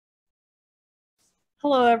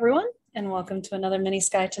Hello, everyone, and welcome to another Mini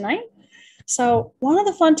Sky Tonight. So one of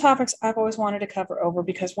the fun topics I've always wanted to cover over,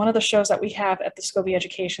 because one of the shows that we have at the Scobie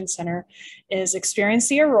Education Center is Experience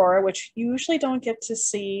the Aurora, which you usually don't get to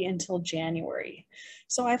see until January.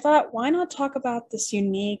 So I thought, why not talk about this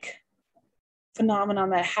unique phenomenon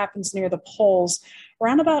that happens near the poles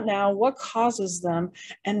around about now, what causes them,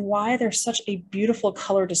 and why there's such a beautiful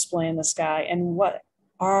color display in the sky, and what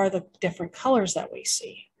are the different colors that we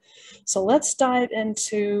see. So let's dive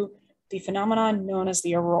into the phenomenon known as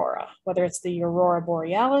the aurora, whether it's the aurora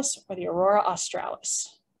borealis or the aurora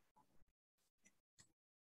australis.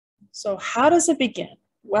 So how does it begin?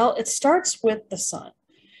 Well, it starts with the sun.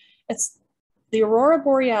 The aurora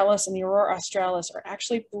borealis and the aurora australis are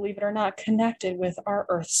actually, believe it or not, connected with our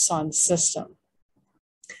Earth-Sun system.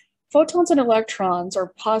 Photons and electrons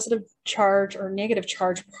are positive charge or negative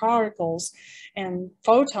charge particles, and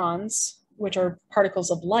photons, which are particles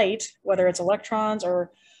of light, whether it's electrons or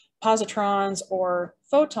positrons or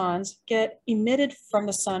photons, get emitted from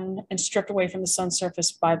the sun and stripped away from the sun's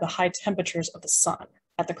surface by the high temperatures of the sun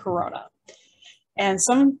at the corona. And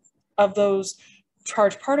some of those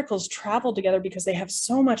charged particles travel together because they have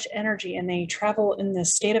so much energy, and they travel in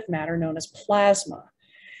this state of matter known as plasma.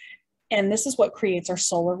 And this is what creates our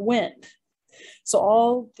solar wind. So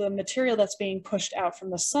all the material that's being pushed out from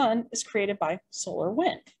the sun is created by solar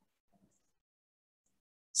wind.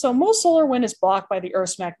 So most solar wind is blocked by the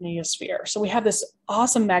Earth's magnetosphere. So we have this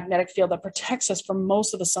awesome magnetic field that protects us from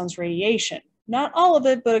most of the sun's radiation. Not all of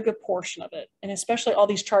it, but a good portion of it. And especially all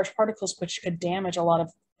these charged particles, which could damage a lot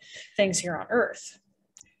of things here on Earth.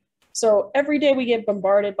 So every day we get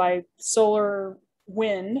bombarded by solar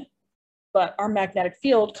wind, but our magnetic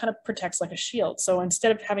field kind of protects like a shield. So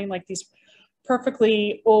instead of having like these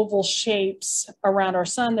perfectly oval shapes around our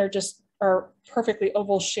sun, they're just are perfectly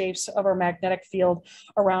oval shapes of our magnetic field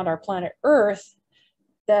around our planet Earth.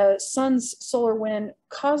 The sun's solar wind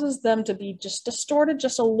causes them to be just distorted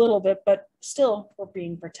just a little bit, but still we're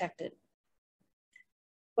being protected.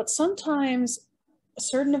 But sometimes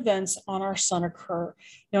certain events on our sun occur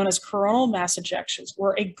known as coronal mass ejections,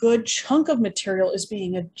 where a good chunk of material is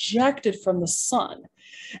being ejected from the sun.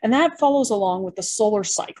 And that follows along with the solar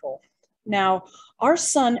cycle. Now, our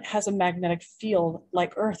sun has a magnetic field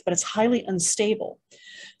like Earth, but it's highly unstable.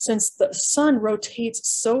 Since the sun rotates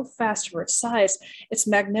so fast for its size, its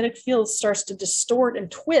magnetic field starts to distort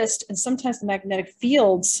and twist, and sometimes the magnetic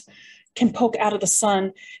fields can poke out of the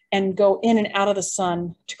sun and go in and out of the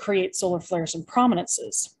sun to create solar flares and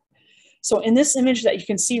prominences. So in this image that you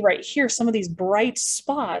can see right here, some of these bright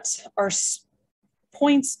spots are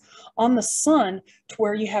points on the sun to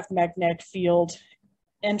where you have magnetic field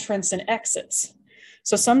entrance and exits.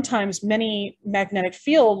 So sometimes many magnetic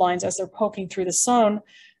field lines, as they're poking through the sun,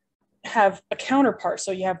 have a counterpart.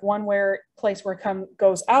 So you have one place where it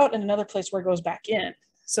goes out and another place where it goes back in.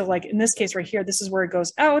 So like in this case right here, this is where it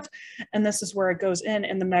goes out and this is where it goes in,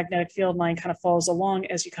 and the magnetic field line kind of follows along,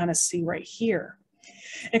 as you kind of see right here.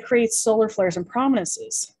 It creates solar flares and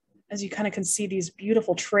prominences, as you kind of can see these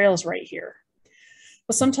beautiful trails right here.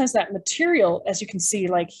 But sometimes that material, as you can see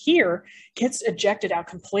like here, gets ejected out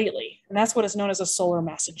completely. And that's what is known as a solar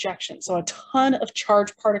mass ejection. So a ton of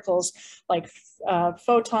charged particles like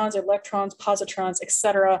photons, electrons, positrons,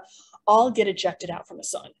 etc., all get ejected out from the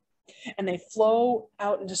sun. And they flow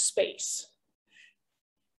out into space.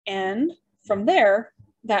 And from there,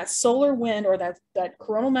 that solar wind, or that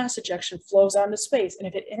coronal mass ejection, flows out into space. And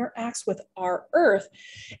if it interacts with our Earth,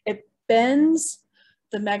 it bends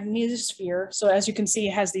the magnetosphere. So as you can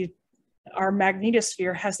see, our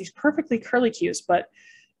magnetosphere has these perfectly curlicues, but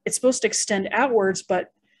it's supposed to extend outwards,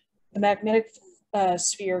 but the magnetic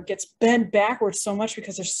sphere gets bent backwards so much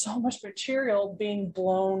because there's so much material being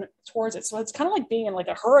blown towards it. So it's kind of like being in like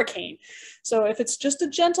a hurricane. So if it's just a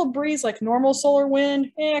gentle breeze like normal solar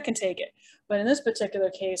wind, I can take it. But in this particular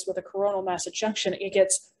case, with a coronal mass ejection, it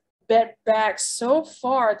gets bent back so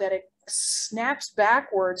far that it snaps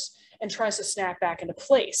backwards and tries to snap back into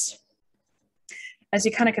place, as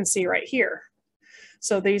you kind of can see right here.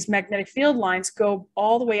 So these magnetic field lines go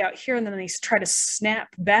all the way out here, and then they try to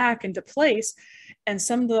snap back into place, and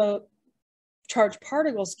some of the charged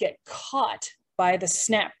particles get caught by the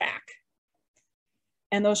snapback.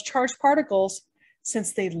 And those charged particles,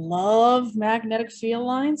 since they love magnetic field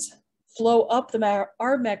lines, flow up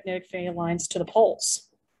our magnetic field lines to the poles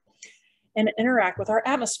and interact with our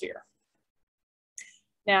atmosphere.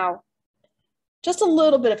 Now, just a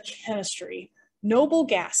little bit of chemistry. Noble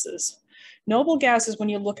gases. Noble gases, when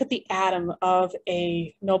you look at the atom of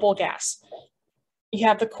a noble gas, you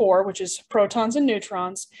have the core, which is protons and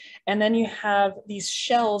neutrons, and then you have these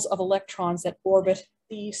shells of electrons that orbit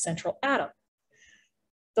the central atom.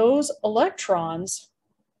 those electrons,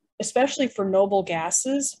 especially for noble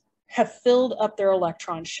gases, have filled up their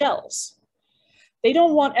electron shells. They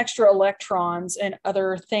don't want extra electrons and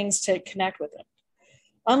other things to connect with them.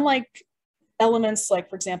 Unlike elements like,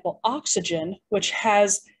 for example, oxygen, which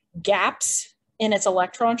has gaps in its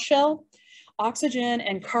electron shell, oxygen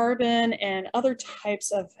and carbon and other types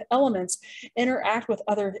of elements interact with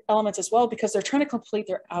other elements as well because they're trying to complete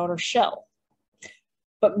their outer shell.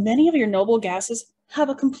 But many of your noble gases have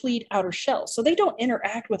a complete outer shell, so they don't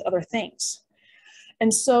interact with other things.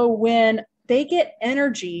 And so when they get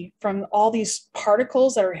energy from all these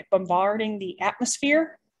particles that are bombarding the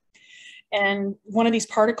atmosphere, and one of these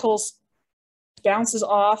particles bounces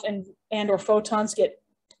off and or photons get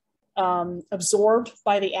absorbed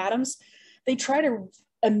by the atoms, they try to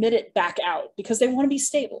emit it back out because they want to be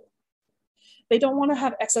stable. They don't want to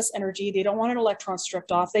have excess energy. They don't want an electron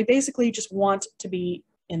stripped off. They basically just want to be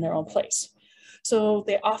in their own place. So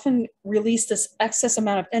they often release this excess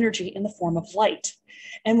amount of energy in the form of light.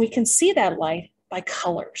 And we can see that light by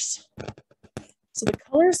colors. So the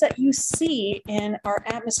colors that you see in our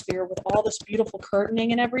atmosphere with all this beautiful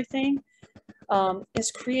curtaining and everything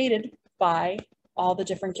is created by all the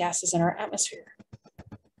different gases in our atmosphere.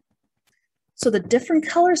 So the different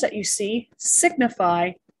colors that you see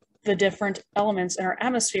signify the different elements in our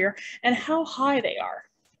atmosphere and how high they are.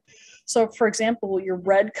 So for example, your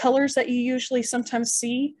red colors that you usually sometimes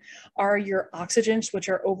see are your oxygens, which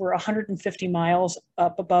are over 150 miles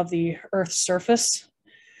up above the Earth's surface.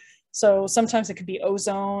 So sometimes it could be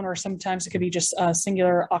ozone, or sometimes it could be just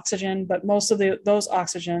singular oxygen, but most of those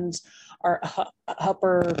oxygens are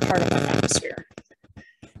upper part of our atmosphere.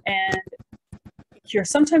 And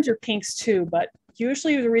sometimes your pinks too, but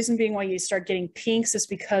usually the reason being why you start getting pinks is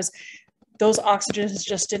because those oxygens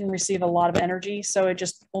just didn't receive a lot of energy, so it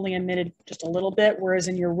just only emitted just a little bit, whereas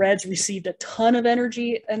in your reds received a ton of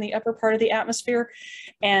energy in the upper part of the atmosphere,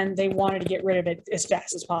 and they wanted to get rid of it as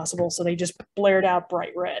fast as possible, so they just blared out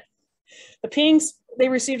bright red. The pinks, they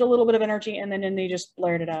received a little bit of energy, and then they just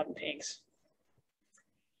blared it out in pinks.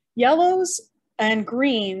 Yellows and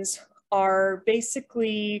greens are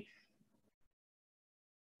basically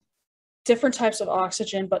different types of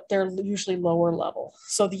oxygen, but they're usually lower level.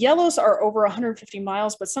 So the yellows are over 150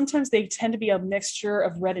 miles, but sometimes they tend to be a mixture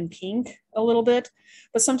of red and pink a little bit,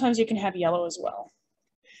 but sometimes you can have yellow as well.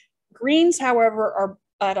 Greens, however, are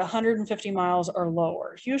at 150 miles or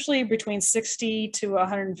lower, usually between 60 to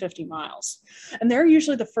 150 miles. And they're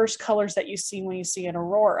usually the first colors that you see when you see an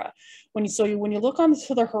aurora. When you look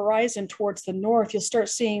onto the horizon towards the north, you'll start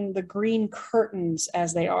seeing the green curtains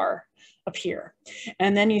as they are appear.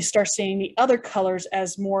 And then you start seeing the other colors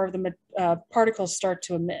as more of the particles start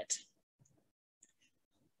to emit.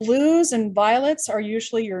 Blues and violets are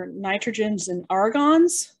usually your nitrogens and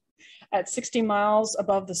argons at 60 miles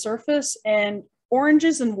above the surface, and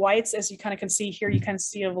oranges and whites, as you kind of can see here, you kind of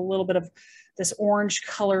see a little bit of this orange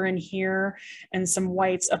color in here and some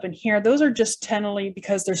whites up in here. Those are just tentatively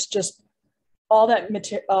because there's just all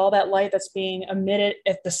that light that's being emitted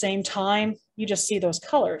at the same time. You just see those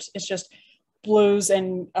colors. It's just blues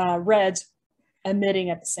and reds emitting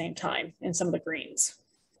at the same time in some of the greens.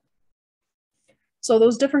 So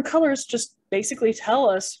those different colors just basically tell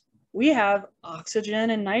us we have oxygen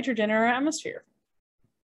and nitrogen in our atmosphere.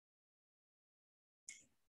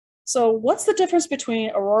 So what's the difference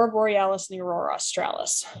between Aurora Borealis and the Aurora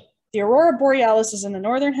Australis? The Aurora Borealis is in the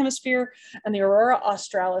northern hemisphere and the Aurora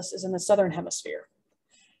Australis is in the southern hemisphere.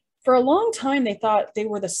 For a long time, they thought they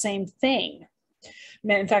were the same thing.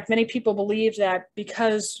 In fact, many people believed that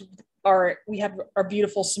because we have our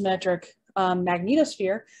beautiful symmetric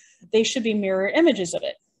magnetosphere, they should be mirror images of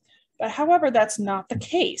it. But however, that's not the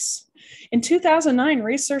case. In 2009,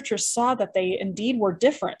 researchers saw that they indeed were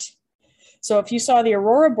different. So if you saw the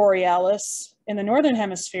Aurora Borealis in the northern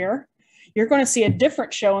hemisphere, you're going to see a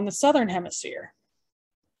different show in the southern hemisphere.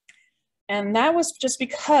 And that was just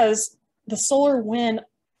because the solar wind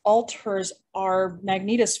alters our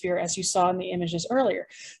magnetosphere, as you saw in the images earlier.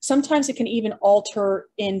 Sometimes it can even alter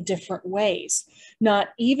in different ways. Not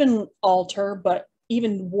even alter, but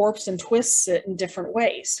even warps and twists it in different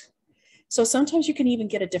ways. So sometimes you can even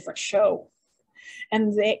get a different show.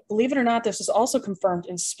 And believe it or not, this is also confirmed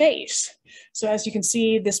in space. So as you can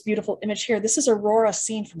see this beautiful image here, this is Aurora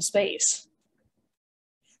seen from space.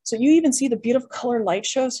 So you even see the beautiful color light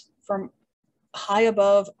shows from high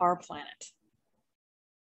above our planet.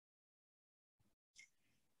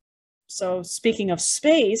 So speaking of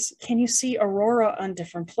space, can you see Aurora on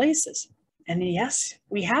different places? And yes,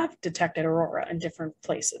 we have detected Aurora in different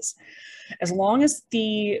places. As long as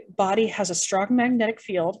the body has a strong magnetic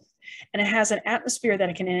field and it has an atmosphere that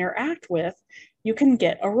it can interact with, you can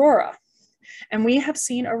get aurora. And we have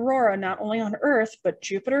seen aurora not only on Earth, but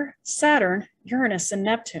Jupiter, Saturn, Uranus, and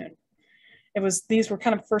Neptune. These were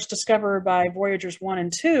kind of first discovered by Voyagers 1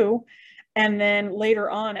 and 2. And then later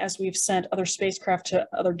on, as we've sent other spacecraft to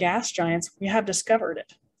other gas giants, we have discovered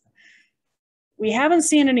it. We haven't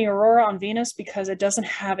seen any aurora on Venus because it doesn't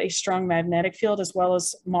have a strong magnetic field as well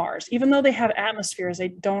as Mars. Even though they have atmospheres, they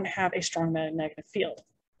don't have a strong magnetic field.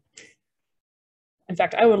 In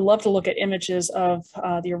fact, I would love to look at images of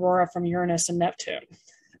the aurora from Uranus and Neptune.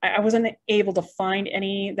 I wasn't able to find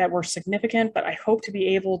any that were significant, but I hope to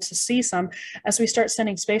be able to see some as we start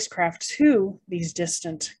sending spacecraft to these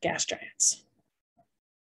distant gas giants.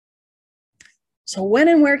 So when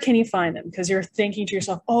and where can you find them? Because you're thinking to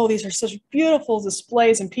yourself, oh, these are such beautiful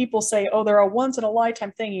displays, and people say, oh, they're a once in a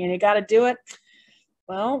lifetime thingy and you got to do it.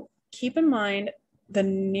 Well, keep in mind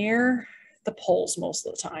near the poles most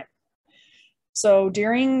of the time. So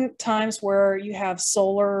during times where you have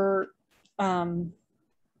solar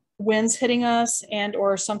winds hitting us, and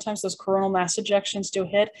or sometimes those coronal mass ejections do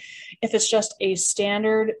hit, if it's just a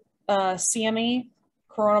standard CME,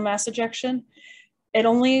 coronal mass ejection, it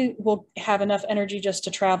only will have enough energy just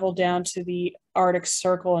to travel down to the Arctic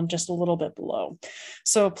Circle and just a little bit below.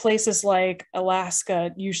 So places like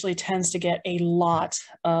Alaska usually tends to get a lot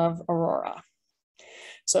of aurora.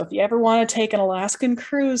 So if you ever want to take an Alaskan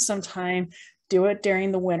cruise sometime, do it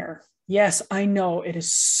during the winter. Yes, I know it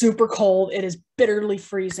is super cold. It is bitterly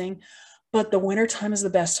freezing, but the winter time is the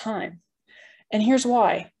best time. And here's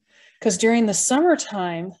why. Because during the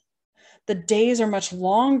summertime, the days are much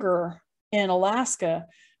longer in Alaska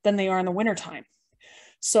than they are in the wintertime.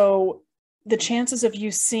 So the chances of you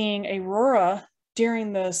seeing aurora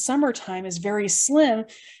during the summertime is very slim,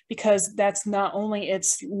 because that's not only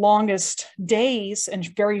its longest days and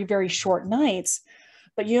very, very short nights,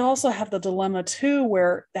 but you also have the dilemma too,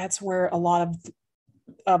 where that's where a lot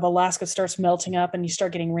of Alaska starts melting up and you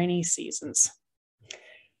start getting rainy seasons.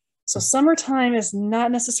 So summertime is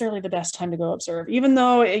not necessarily the best time to go observe, even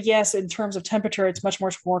though, yes, in terms of temperature, it's much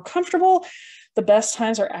more comfortable. The best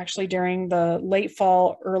times are actually during the late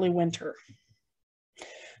fall, early winter.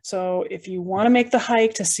 So if you want to make the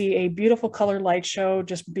hike to see a beautiful colored light show,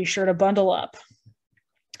 just be sure to bundle up.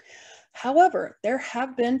 However, there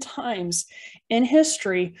have been times in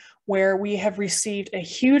history where we have received a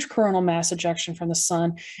huge coronal mass ejection from the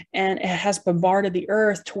sun, and it has bombarded the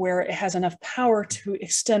Earth to where it has enough power to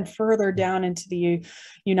extend further down into the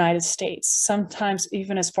United States, sometimes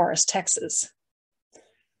even as far as Texas.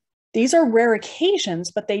 These are rare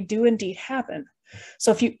occasions, but they do indeed happen.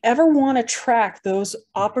 So if you ever want to track those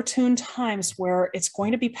opportune times where it's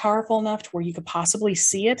going to be powerful enough to where you could possibly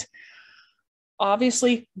see it,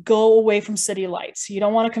 obviously go away from city lights. You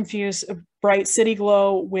don't want to confuse a bright city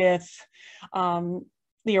glow with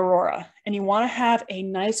the aurora. And you want to have a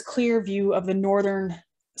nice clear view of the northern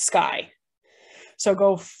sky. So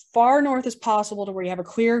go far north as possible to where you have a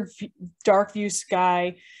clear, dark view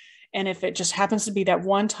sky. And if it just happens to be that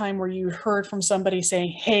one time where you heard from somebody saying,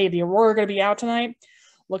 hey, the aurora going to be out tonight,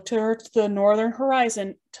 look towards the northern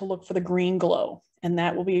horizon to look for the green glow. And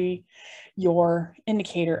that will be your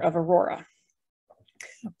indicator of aurora.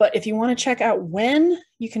 But if you want to check out when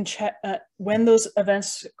you can check when those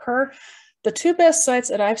events occur, the two best sites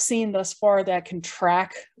that I've seen thus far that can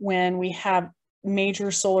track when we have major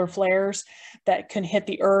solar flares that can hit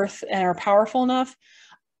the Earth and are powerful enough,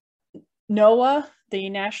 NOAA, the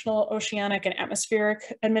National Oceanic and Atmospheric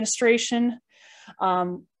Administration,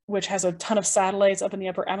 which has a ton of satellites up in the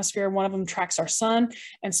upper atmosphere. One of them tracks our sun,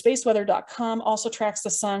 and spaceweather.com also tracks the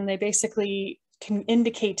sun. They basically can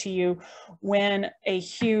indicate to you when a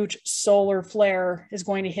huge solar flare is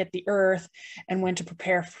going to hit the Earth and when to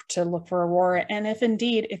prepare to look for aurora. And if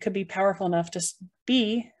indeed it could be powerful enough to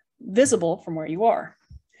be visible from where you are.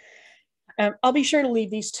 I'll be sure to leave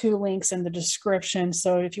these two links in the description.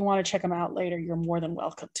 So if you want to check them out later, you're more than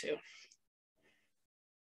welcome to.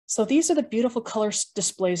 So these are the beautiful color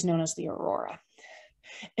displays known as the aurora.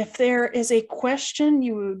 If there is a question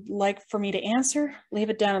you would like for me to answer, leave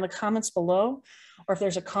it down in the comments below. Or if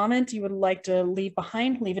there's a comment you would like to leave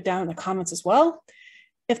behind, leave it down in the comments as well.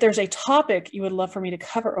 If there's a topic you would love for me to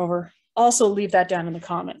cover over, also leave that down in the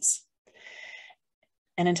comments.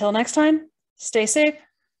 And until next time, stay safe,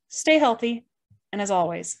 stay healthy, and as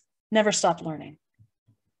always, never stop learning.